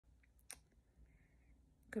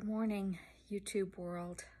Good morning, YouTube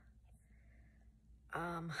world.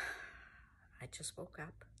 I just woke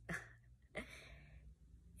up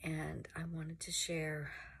and I wanted to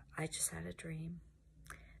share. I just had a dream,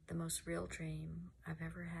 the most real dream I've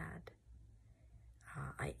ever had.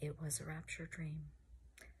 It was a rapture dream.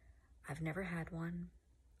 I've never had one.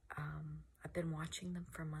 I've been watching them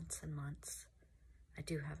for months and months. I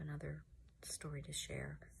do have another story to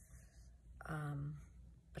share,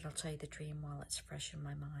 but I'll tell you the dream while it's fresh in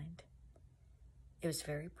my mind. It was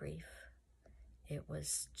very brief. It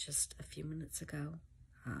was just a few minutes ago.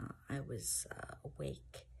 I was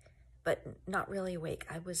awake, but not really awake.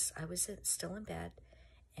 I was still in bed,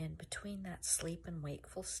 and between that sleep and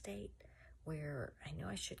wakeful state where I knew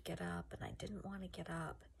I should get up and I didn't want to get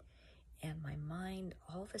up, and my mind,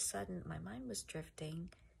 all of a sudden, my mind was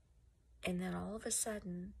drifting, and then all of a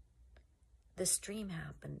sudden, this dream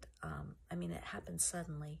happened. It happened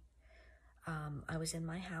suddenly. I was in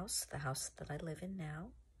my house, the house that I live in now.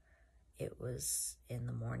 It was in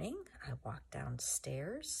the morning. I walked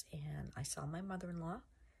downstairs and I saw my mother-in-law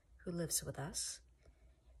who lives with us.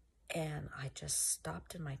 And I just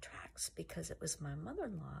stopped in my tracks because it was my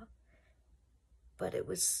mother-in-law, but it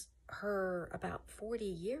was her about 40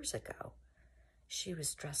 years ago. She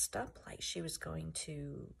was dressed up like she was going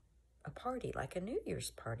to a party, like a New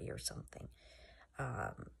Year's party or something.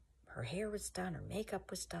 Her hair was done, her makeup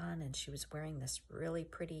was done, and she was wearing this really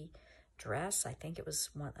pretty dress. I think it was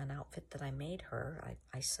an outfit that I made her,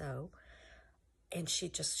 I sew. And she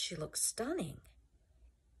looked stunning.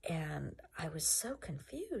 And I was so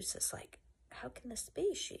confused. It's like, how can this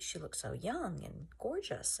be? She looked so young and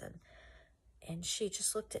gorgeous. And she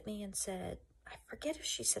just looked at me and said, I forget if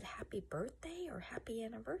she said happy birthday or happy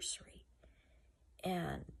anniversary.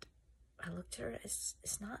 And I looked at her,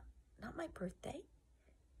 it's not my birthday.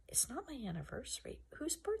 It's not my anniversary.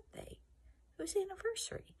 Whose birthday? Whose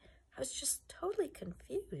anniversary? I was just totally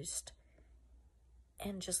confused.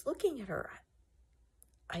 And just looking at her,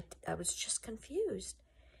 I was just confused.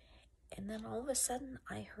 And then all of a sudden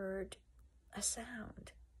I heard a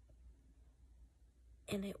sound.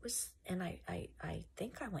 And I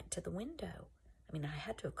think I went to the window. I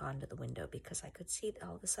had to have gone to the window because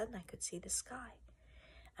all of a sudden I could see the sky.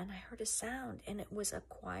 And I heard a sound, and it was a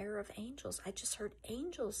choir of angels. I just heard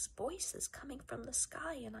angels' voices coming from the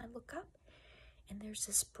sky, and I look up, and there's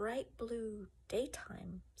this bright blue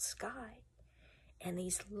daytime sky, and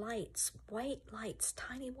these lights, white lights,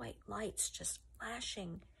 tiny white lights just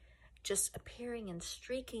flashing, just appearing and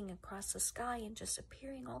streaking across the sky, and just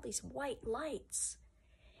appearing all these white lights,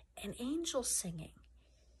 and angels singing.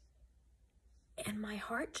 And my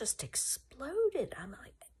heart just exploded. I'm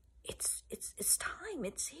like, it's time.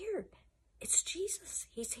 It's here. It's Jesus.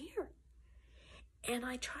 He's here. And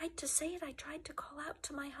I tried to say it. I tried to call out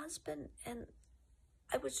to my husband, and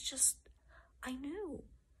I knew,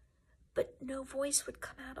 but no voice would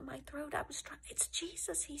come out of my throat. I was trying, it's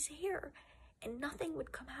Jesus. He's here. And nothing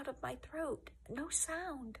would come out of my throat. No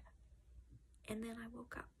sound. And then I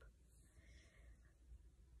woke up.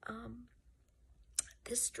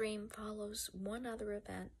 This dream follows one other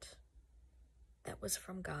event that was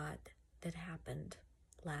from God that happened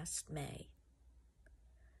last May.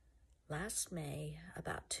 Last May,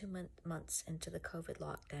 about 2 months into the COVID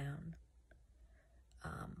lockdown,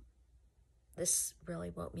 this really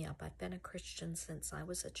woke me up. I've been a Christian since I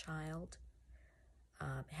was a child.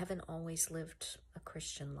 Haven't always lived a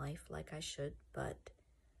Christian life like I should, but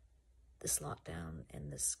this lockdown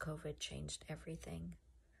and this COVID changed everything.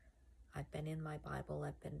 I've been in my Bible.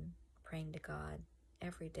 I've been praying to God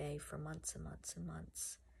every day for months and months and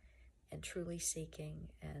months, and truly seeking.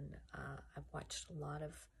 And I've watched a lot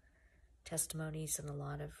of testimonies and a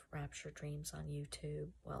lot of rapture dreams on YouTube.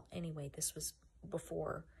 Well, anyway, this was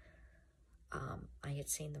before I had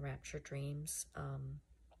seen the rapture dreams.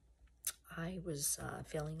 I was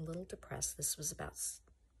feeling a little depressed. This was about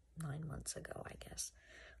 9 months ago, I guess,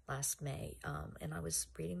 last May. And I was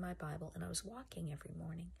reading my Bible, and I was walking every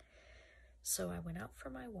morning. So I went out for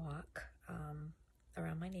my walk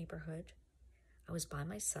around my neighborhood. I was by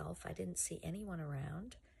myself. I didn't see anyone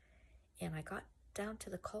around. And I got down to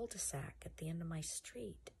the cul-de-sac at the end of my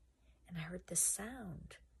street, and I heard this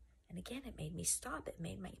sound. And again, it made me stop. It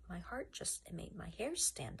made my heart it made my hair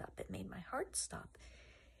stand up. It made my heart stop.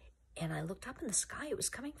 And I looked up in the sky. It was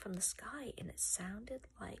coming from the sky, and it sounded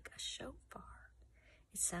like a shofar.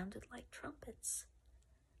 It sounded like trumpets.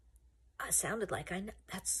 It sounded like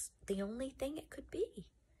that's the only thing it could be.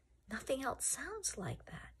 Nothing else sounds like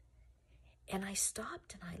that. And I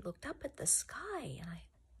stopped and I looked up at the sky, and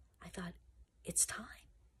I thought, it's time.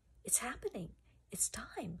 It's happening. It's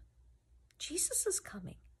time. Jesus is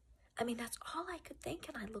coming. I mean, that's all I could think.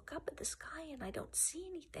 And I look up at the sky and I don't see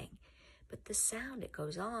anything. But the sound, it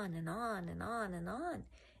goes on and on and on and on.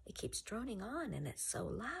 It keeps droning on, and it's so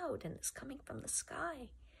loud, and it's coming from the sky.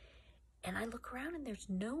 And I look around and there's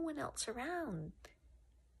no one else around.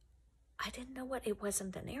 I didn't know what, it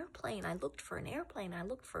wasn't an airplane. I looked for an airplane. I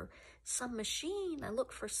looked for some machine. I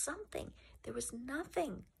looked for something. There was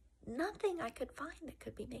nothing I could find that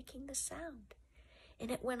could be making the sound. And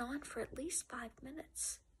it went on for at least 5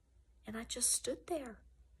 minutes. And I just stood there,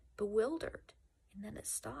 bewildered. And then it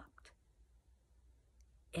stopped.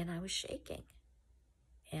 And I was shaking.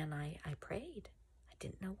 And I prayed. I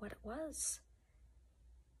didn't know what it was.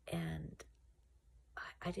 And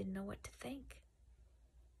I didn't know what to think.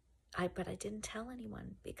 But I didn't tell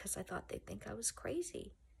anyone because I thought they'd think I was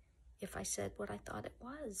crazy if I said what I thought it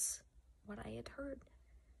was, what I had heard.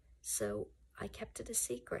 So I kept it a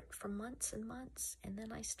secret for months and months, and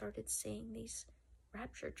then I started seeing these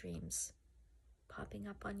rapture dreams popping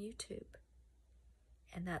up on YouTube.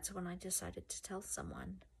 And that's when I decided to tell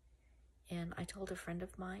someone. And I told a friend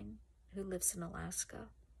of mine who lives in Alaska,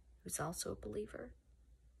 who's also a believer,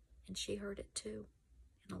 and she heard it too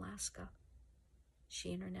in Alaska.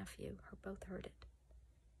 She and her nephew both heard it.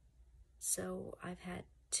 So I've had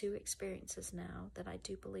 2 experiences now that I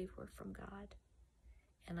do believe were from God.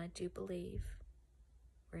 And I do believe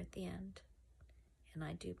we're at the end. And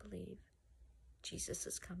I do believe Jesus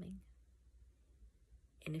is coming.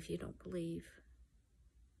 And if you don't believe,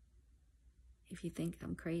 if you think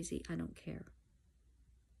I'm crazy, I don't care.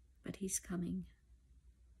 But he's coming.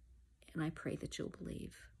 And I pray that you'll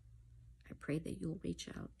believe. I pray that you'll reach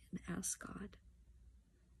out and ask God.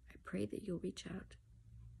 I pray that you'll reach out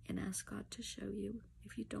and ask God to show you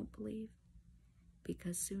if you don't believe,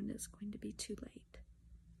 because soon it's going to be too late.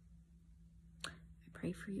 I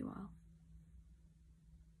pray for you all.